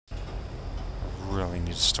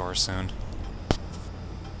need to store soon.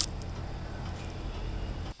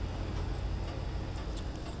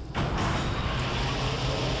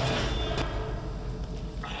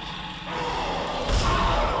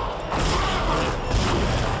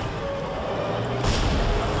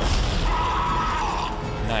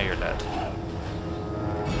 Now you're dead.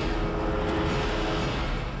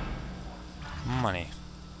 Money.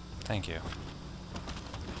 Thank you.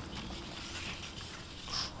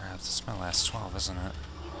 Crap, this is my last 12, isn't it?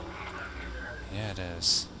 Yeah, it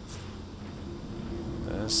is.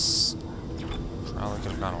 This probably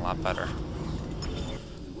could have gone a lot better.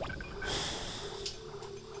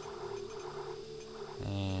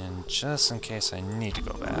 And just in case I need to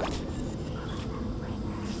go back.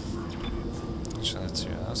 Actually,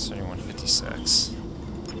 that's 3156.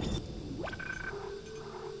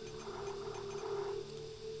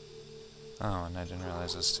 Oh, and I didn't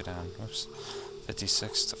realize it was 2 down. Oops.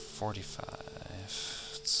 56 to 45.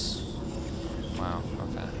 It's... Wow,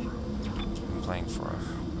 okay. I'm playing for...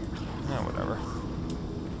 Yeah, whatever.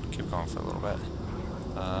 Keep going for a little bit.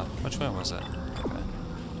 Which way was it? Okay.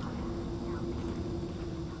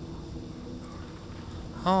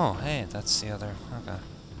 Oh, hey, that's the other... Okay.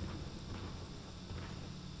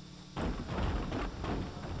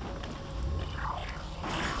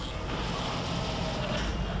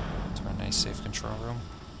 Safe control room.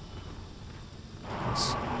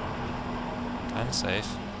 It's kind of safe.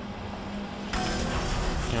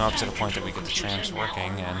 You know, up to the point that we get the trams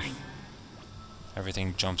working and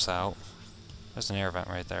everything jumps out. There's an air vent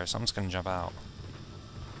right there. Something's gonna jump out.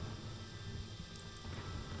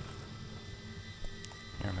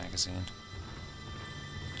 You're a magazine.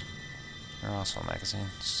 You're also a magazine.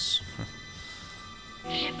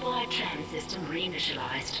 Shipwide tram system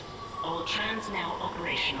reinitialized. All trams now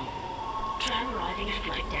operational. Tram arriving at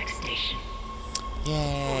flight deck station.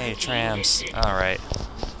 Yay, trams. Alright.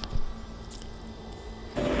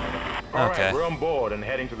 Alright, we're on board and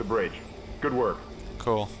heading to the bridge. Good work.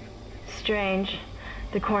 Cool. Strange.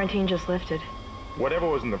 The quarantine just lifted. Whatever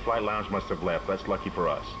was in the flight lounge must have left. That's lucky for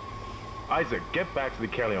us. Isaac, get back to the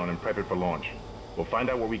Kellion and prep it for launch. We'll find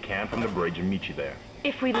out what we can from the bridge and meet you there.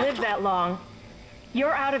 If we live that long,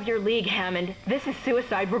 you're out of your league, Hammond. This is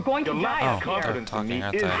suicide. We're going to Your die lack up of here. confidence in me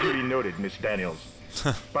is duly noted, Miss Daniels.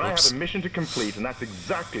 But I have a mission to complete, and that's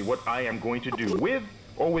exactly what I am going to do, with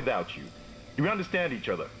or without you. Do we understand each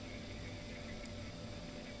other?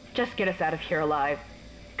 Just get us out of here alive.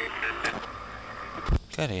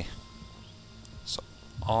 Goody. So,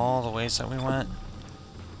 all the ways that we went,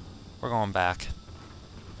 we're going back.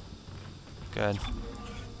 Good.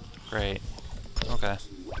 Great. Okay.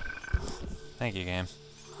 Thank you, game.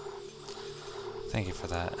 Thank you for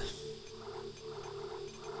that.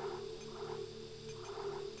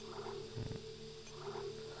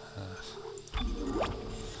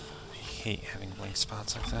 I hate having blank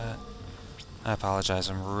spots like that. I apologize,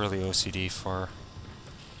 I'm really OCD for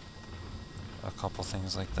a couple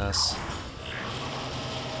things like this.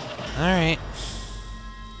 Alright.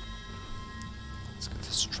 Let's get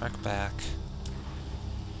this trek back.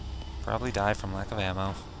 Probably die from lack of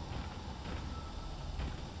ammo.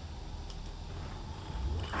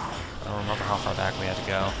 I don't remember how far back we had to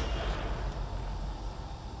go.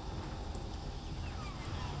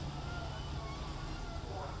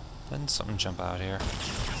 Didn't something jump out here?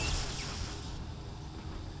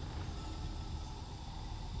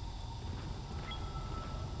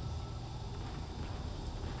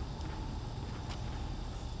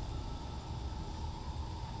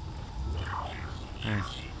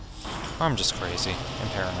 Or I'm just crazy and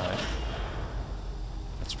paranoid.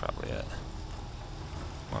 That's probably it.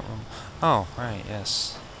 What room? Oh, right,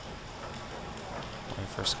 yes. When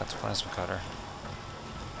we first got the plasma cutter.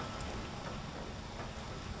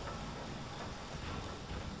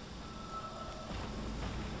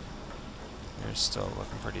 You're still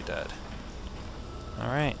looking pretty dead.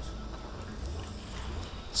 Alright.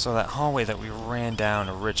 So that hallway that we ran down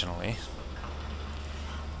originally,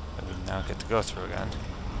 that we now get to go through again.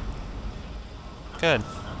 Good.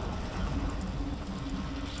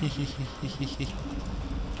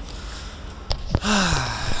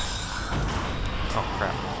 Oh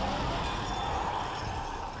crap.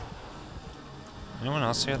 Anyone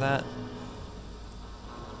else hear that?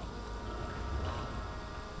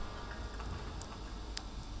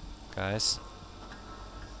 Guys?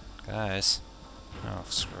 Guys? Oh,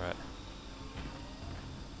 screw it.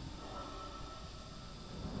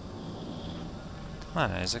 Come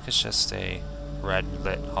on, Isaac, it's just a red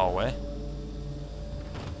lit hallway.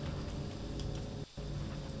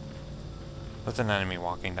 With an enemy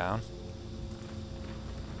walking down.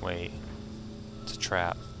 Wait. It's a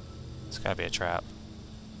trap. It's gotta be a trap.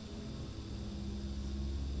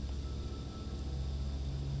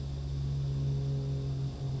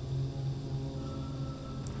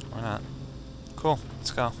 Cool, let's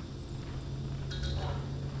go.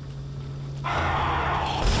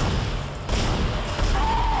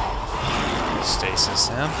 Stasis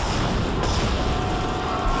him.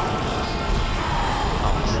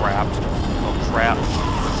 Oh crap. Oh crap.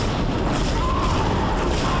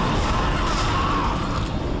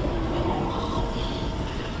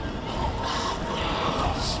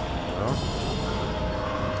 So.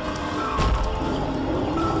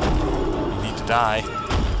 You need to die.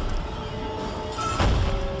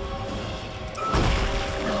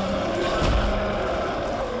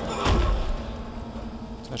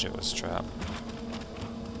 Told you it was a trap.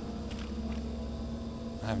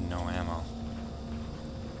 I have no ammo.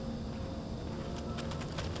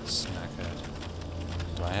 This is not good.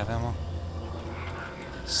 Do I have ammo?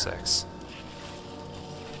 6.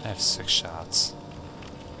 I have 6 shots.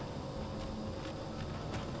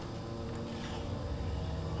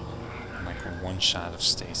 And like 1 shot of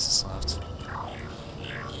stasis left.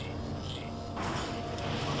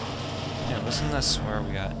 Yeah, wasn't this where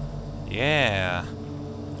we got... Yeah!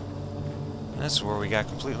 This is where we got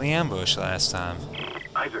completely ambushed last time.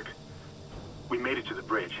 Isaac, we made it to the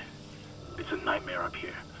bridge. It's a nightmare up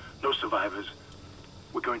here. No survivors.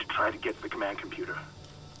 We're going to try to get to the command computer.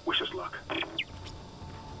 Wish us luck.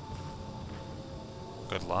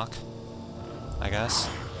 Good luck, I guess.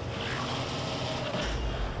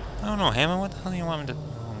 I don't know, Hammond, what the hell do you want me to...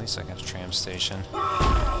 Well, at least I got a tram station.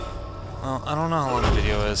 Well, I don't know how long the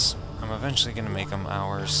video is. I'm eventually going to make them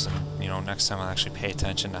hours, and, you know, next time I'll actually pay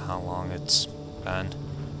attention to how long it's been.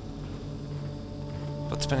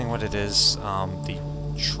 But depending what it is, the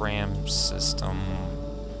tram system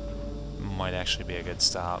might actually be a good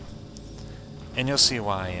stop. And you'll see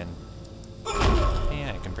why, and...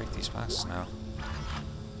 Yeah, I can break these boxes now.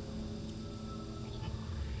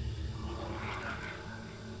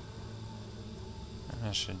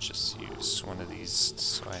 I should just use one of these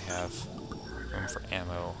so I have room for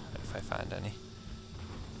ammo if I find any.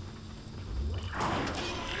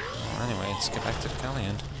 Well, anyway, let's get back to the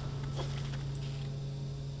Kellyan.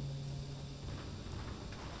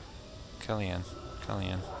 Kellyan.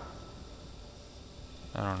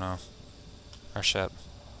 I don't know. Our ship.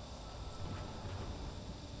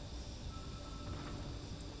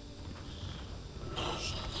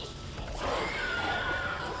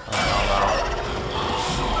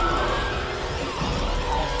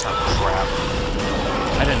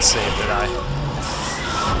 I didn't save, did I?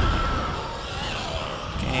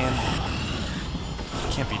 Game.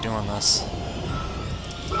 Can't be doing this.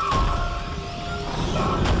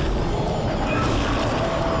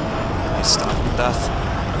 He's stuck in death.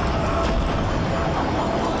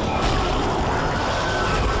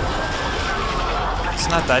 It's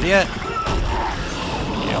not dead yet.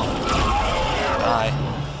 Yo. Die.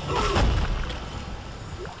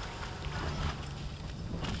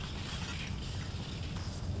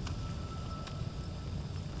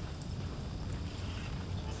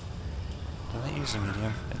 Use a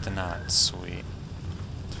medium? It did not. Sweet.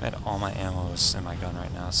 If I had all my ammo in my gun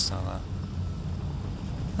right now, still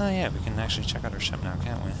oh yeah, we can actually check out our ship now,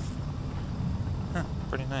 can't we? Huh,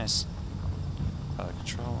 pretty nice. Pilot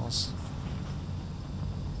controls.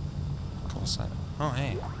 Cool set. Oh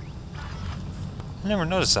hey. I never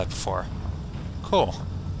noticed that before. Cool.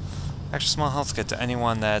 Extra small health kit to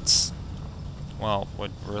anyone that's, well,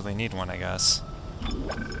 would really need one, I guess.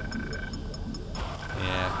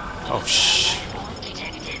 Yeah. Oh, shh.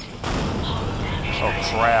 Oh,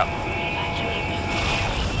 crap.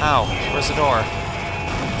 Ow. Where's the door?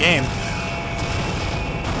 Game.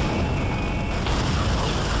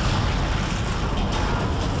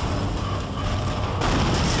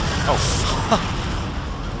 Oh, fuck.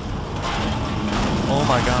 Oh,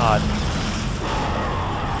 my God.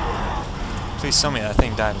 Please tell me that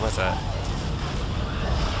thing died with it.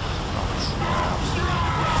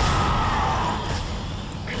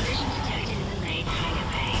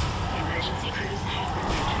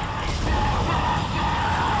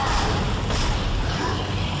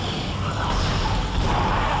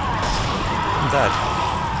 Dead.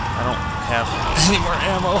 I don't have any more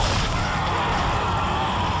ammo.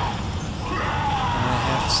 And I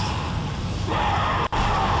have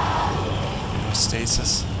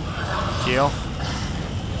stasis. Heal.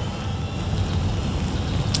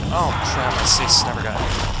 Oh crap, my stasis never got it.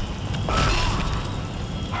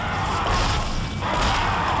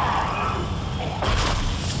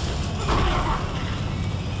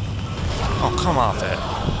 Oh, come off it.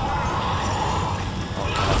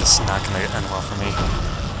 This is not going to end well for me.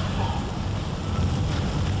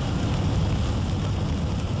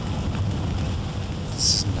 This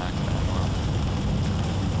is not going to end well.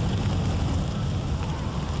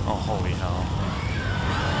 Oh, holy hell.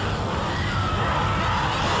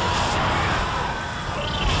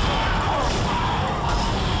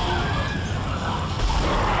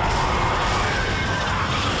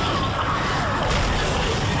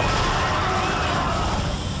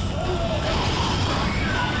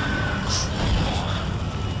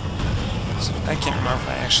 I can't remember if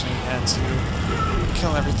I actually had to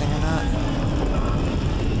kill everything or not.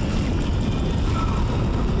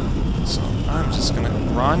 So I'm just gonna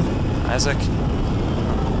run, Isaac.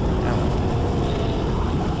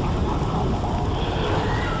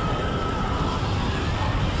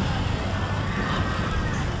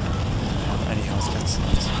 Any health gets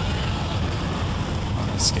left. I'm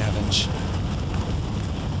gonna scavenge.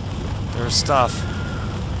 There's stuff.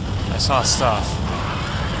 I saw stuff.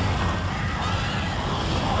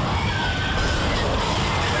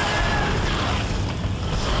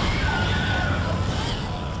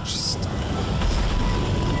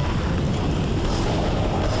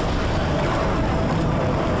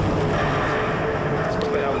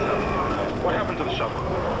 What happened to the shuttle?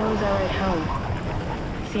 That was our ride home.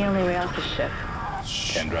 It's the only way off the ship.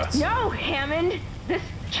 Kendra. No, Hammond! This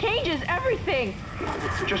changes everything!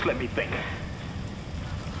 Just let me think.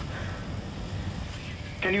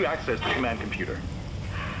 Can you access the command computer?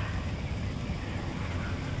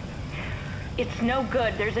 It's no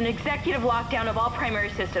good. There's an executive lockdown of all primary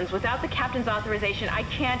systems. Without the captain's authorization, I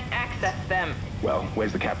can't access them. Well,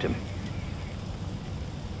 where's the captain?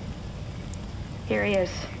 Here he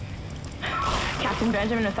is. Captain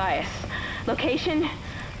Benjamin Mathias. Location?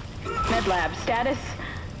 Med lab. Status?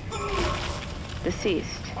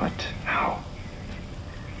 Deceased. What? How?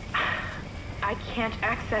 I can't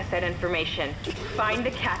access that information. Find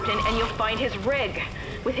the captain and you'll find his rig.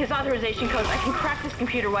 With his authorization codes, I can crack this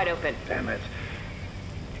computer wide open. Damn it.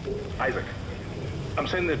 Isaac, I'm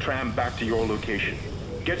sending the tram back to your location.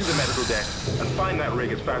 Get to the medical deck and find that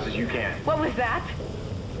rig as fast as you can. What was that?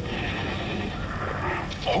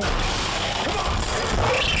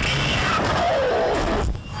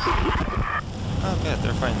 Oh, good.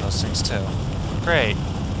 They're fighting those things too. Great.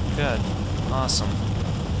 Good. Awesome.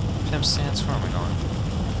 Pimp stands. Where am I going?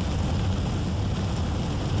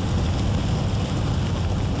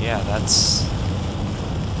 Yeah, that's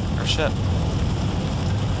our ship.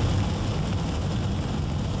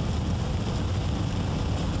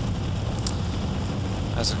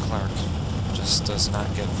 As a clerk, just does not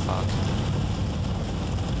give a fuck.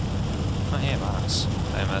 Oh, hey, box.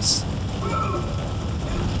 I missed.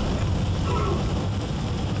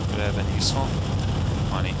 Could have been useful.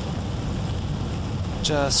 Money.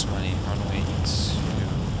 Just money. Runway 2.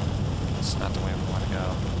 It's not the way we want to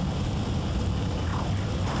go.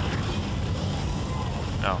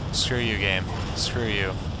 No, screw you, game. Screw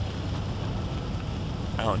you.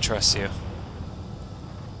 I don't trust you.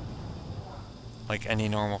 Like any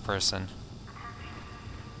normal person.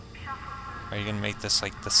 Are you gonna make this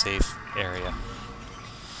like the safe area?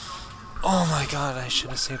 Oh my god, I should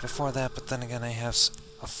have saved before that, but then again I have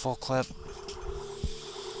a full clip.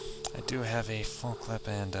 I do have a full clip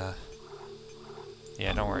and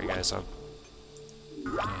yeah, don't worry guys, yeah.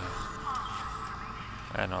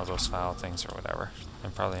 I know those file things or whatever.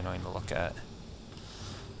 I'm probably annoying to look at.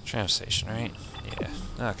 Tram station, right?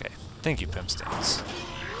 Yeah. Okay. Thank you, Pimp Stance.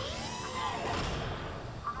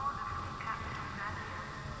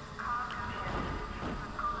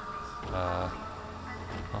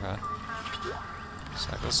 Okay. So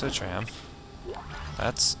that goes to the tram.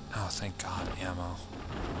 That's... oh, thank God, ammo.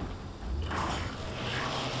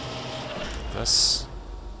 This...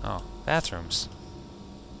 oh, bathrooms.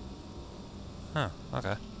 Huh,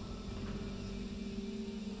 okay.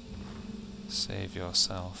 Save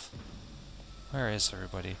yourself. Where is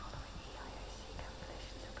everybody?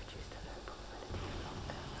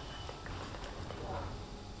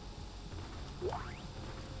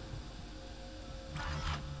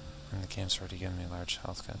 And the game's already given me large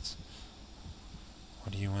health kits.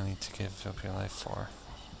 What are you willing to give up your life for?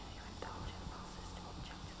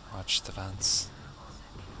 Watch the vents.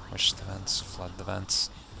 Watch the vents. Flood the vents.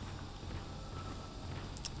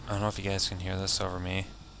 I don't know if you guys can hear this over me.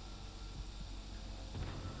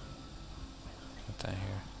 Get down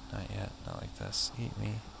here. Not yet. Not like this. Eat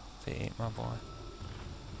me. They ate my boy.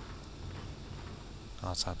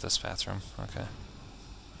 Oh, it's not this bathroom. Okay.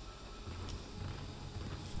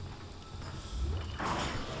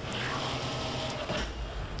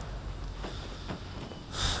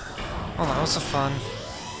 Well, that was a fun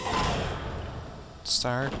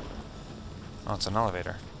start. Oh, it's an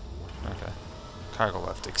elevator. Okay. Cargo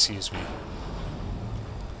lift, excuse me.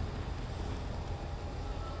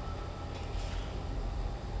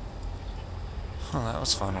 Well, that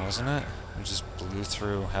was fun, wasn't it? We just blew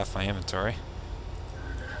through half my inventory.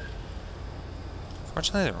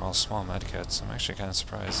 Fortunately, they were all small medkits. I'm actually kind of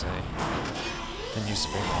surprised they didn't use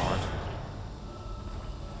the bigger one.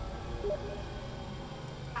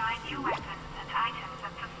 Buy new weapons and items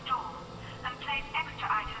at the store, and place extra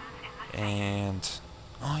items in the safe. And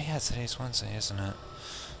Oh yeah, today's Wednesday, isn't it?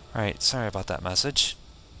 Alright, sorry about that message.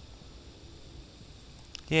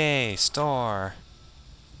 Yay, store!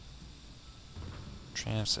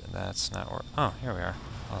 Transit, that's not where... Oh, here we are.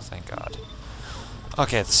 Oh, thank God.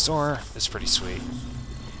 Okay, the store is pretty sweet.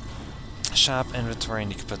 Shop, inventory,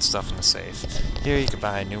 and you can put stuff in the safe. Here you can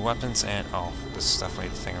buy new weapons and... Oh, this is definitely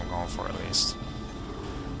the thing I'm going for at least.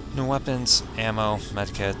 New weapons, ammo,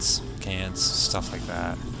 medkits, cans, stuff like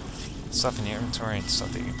that. Stuff in your inventory and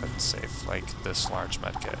stuff that you can put in the safe, like this large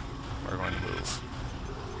medkit. We're going to move.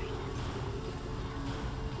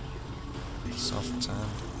 Self-attend.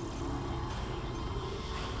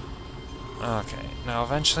 Okay, now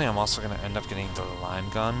eventually I'm also going to end up getting the line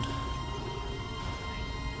gun.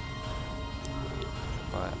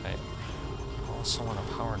 But I also want a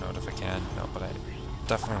power node if I can. No, but I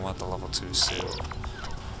definitely want the level 2 suit.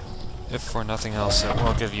 If for nothing else, it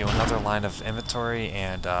will give you another line of inventory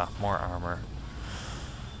and more armor.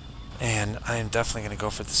 And I am definitely going to go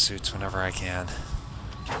for the suits whenever I can.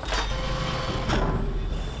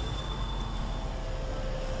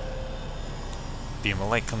 Beam of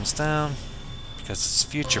light comes down, because it's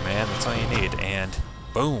future, man, that's all you need, and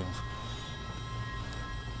boom!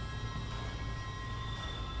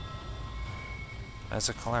 As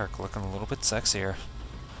a Clark, looking a little bit sexier.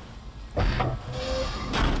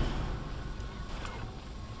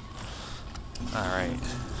 Alright,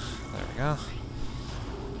 there we go.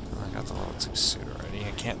 I got the level 2 suit already.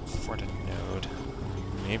 I can't afford a node.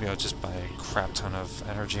 Maybe I'll just buy a crap ton of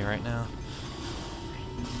energy right now.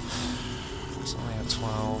 It's only at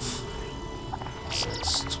 12,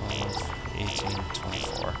 6, 12, 18,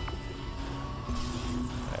 24.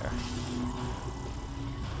 There.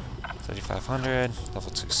 3,500,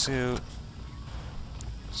 level 2 suit.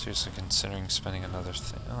 Seriously considering spending another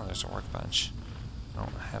thing. Oh, there's a workbench. I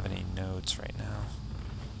don't have any nodes right now.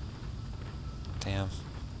 Damn.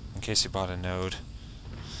 In case you bought a node.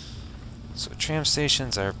 So tram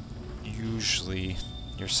stations are usually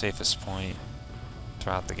your safest point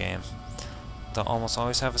throughout the game. They'll almost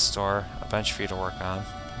always have a store, a bench for you to work on.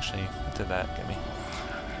 Actually, I did that. Give me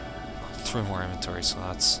 3 more inventory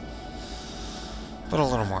slots. But a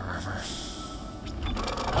little more armor.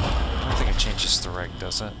 I don't think it changes the rig,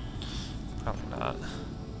 does it? Probably not.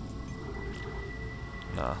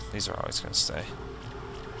 No, these are always going to stay.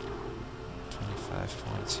 25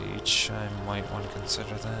 points each. I might want to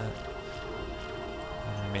consider that.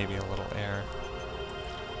 And maybe a little air.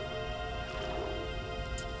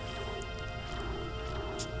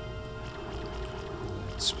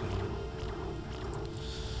 Speed.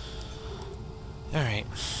 Alright.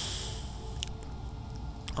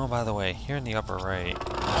 Oh, by the way, here in the upper right,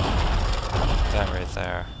 that right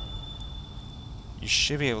there, you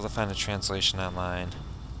should be able to find a translation online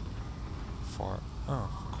for... Oh,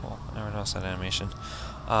 cool. I never noticed that animation.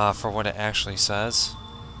 For what it actually says.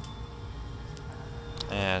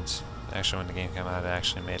 And actually when the game came out, it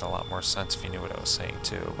actually made a lot more sense if you knew what I was saying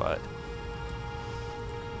too, but...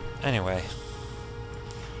 Anyway.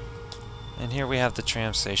 And here we have the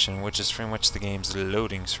tram station, which is pretty much the game's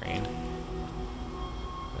loading screen.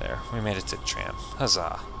 There, we made it to the tram.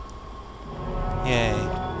 Huzzah. Yay.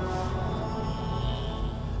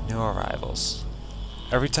 New arrivals.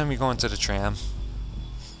 Every time you go into the tram,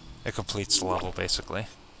 it completes the level, basically.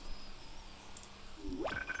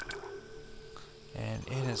 And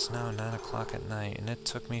it is now 9 o'clock at night, and it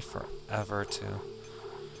took me forever to...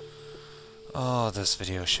 Oh, this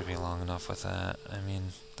video should be long enough with that. I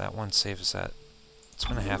mean, that one save is at... It's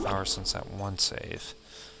been a half hour since that one save.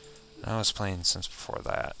 And I was playing since before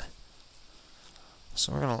that.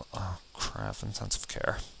 So we're gonna... Oh, crap, intensive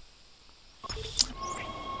care.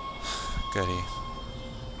 Goody.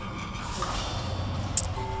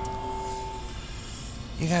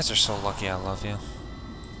 You guys are so lucky I love you.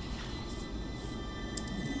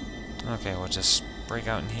 Okay, we'll just break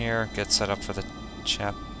out in here, get set up for the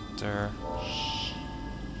chapter. Shh,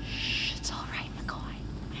 it's all right, McCoy.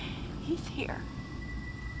 He's here.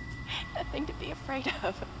 Nothing to be afraid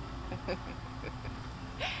of. I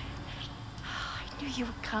knew you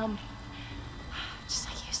would come. Just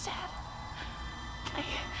like you said. I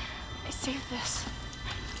saved this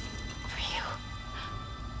for you.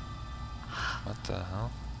 What the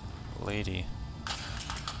hell? Lady.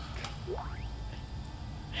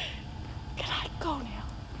 Can I go now?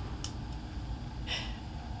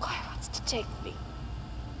 Quiet wants to take me.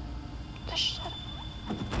 Just shut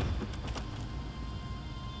up.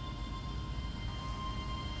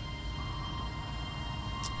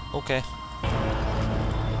 Okay.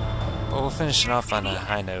 Well, we'll finish it off on a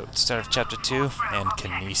high note. Start of Chapter 2, and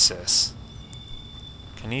Kinesis.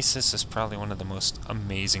 Kinesis is probably one of the most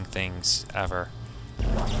amazing things ever.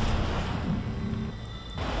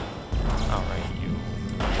 Alright, you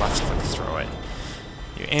left click throw it.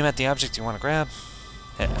 You aim at the object you want to grab.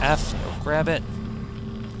 Hit F, you'll grab it.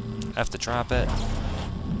 F to drop it.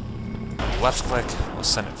 Left click will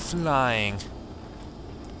send it flying.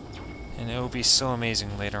 And it will be so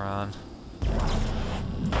amazing later on.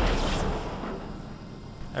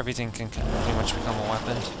 Everything can pretty much become a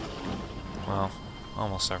weapon. Well,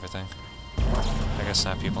 almost everything. I guess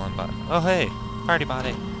not people in body. Oh hey! Party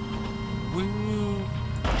body! Woo!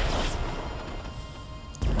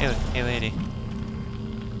 Hey lady.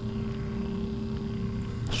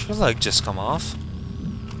 Did your leg just come off?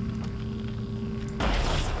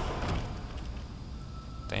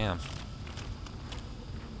 Damn.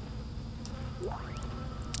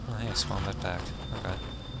 Oh hey, small med pack. Okay.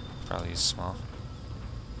 Probably use small.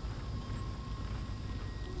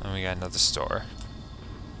 And we got another store.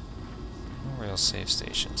 No real save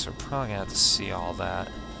station, so we're probably gonna have to see all that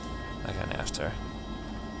again after.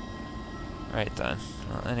 Right then.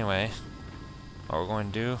 Well, anyway, what we're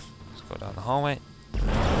going to do is go down the hallway.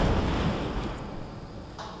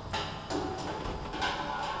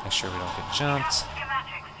 Make sure we don't get jumped.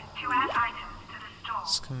 Schematics to add items to the store.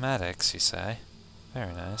 Schematics, you say?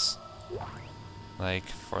 Very nice. Like,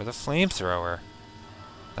 for the flamethrower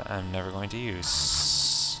that I'm never going to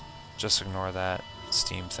use. Just ignore that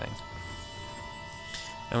Steam thing.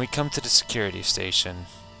 And we come to the security station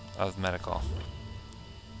of medical.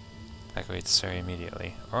 Evacuate this area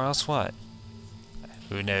immediately. Or else what?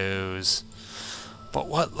 Who knows? But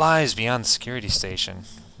what lies beyond the security station?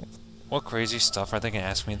 What crazy stuff are they going to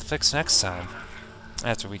ask me to fix next time?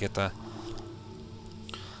 After we get the...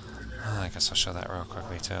 Oh, I guess I'll show that real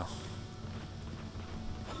quickly too.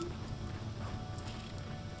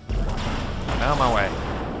 Out of my way.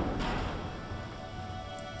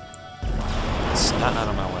 It's not out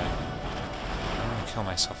of my way. I'm gonna kill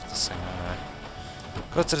myself with this thing, aren't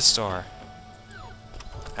I? Go to the store.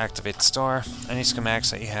 Activate the store. Any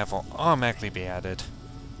schematics that you have will automatically be added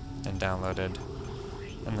and downloaded,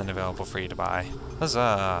 and then available for you to buy.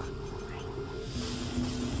 Huzzah!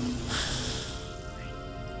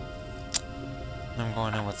 I'm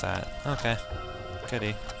going in with that. Okay.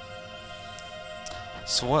 Goody.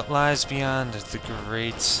 So what lies beyond the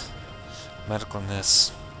great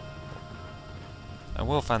medicalness? I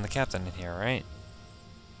will find the captain in here, right?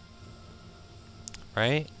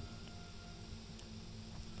 Right?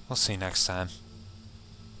 We'll see next time.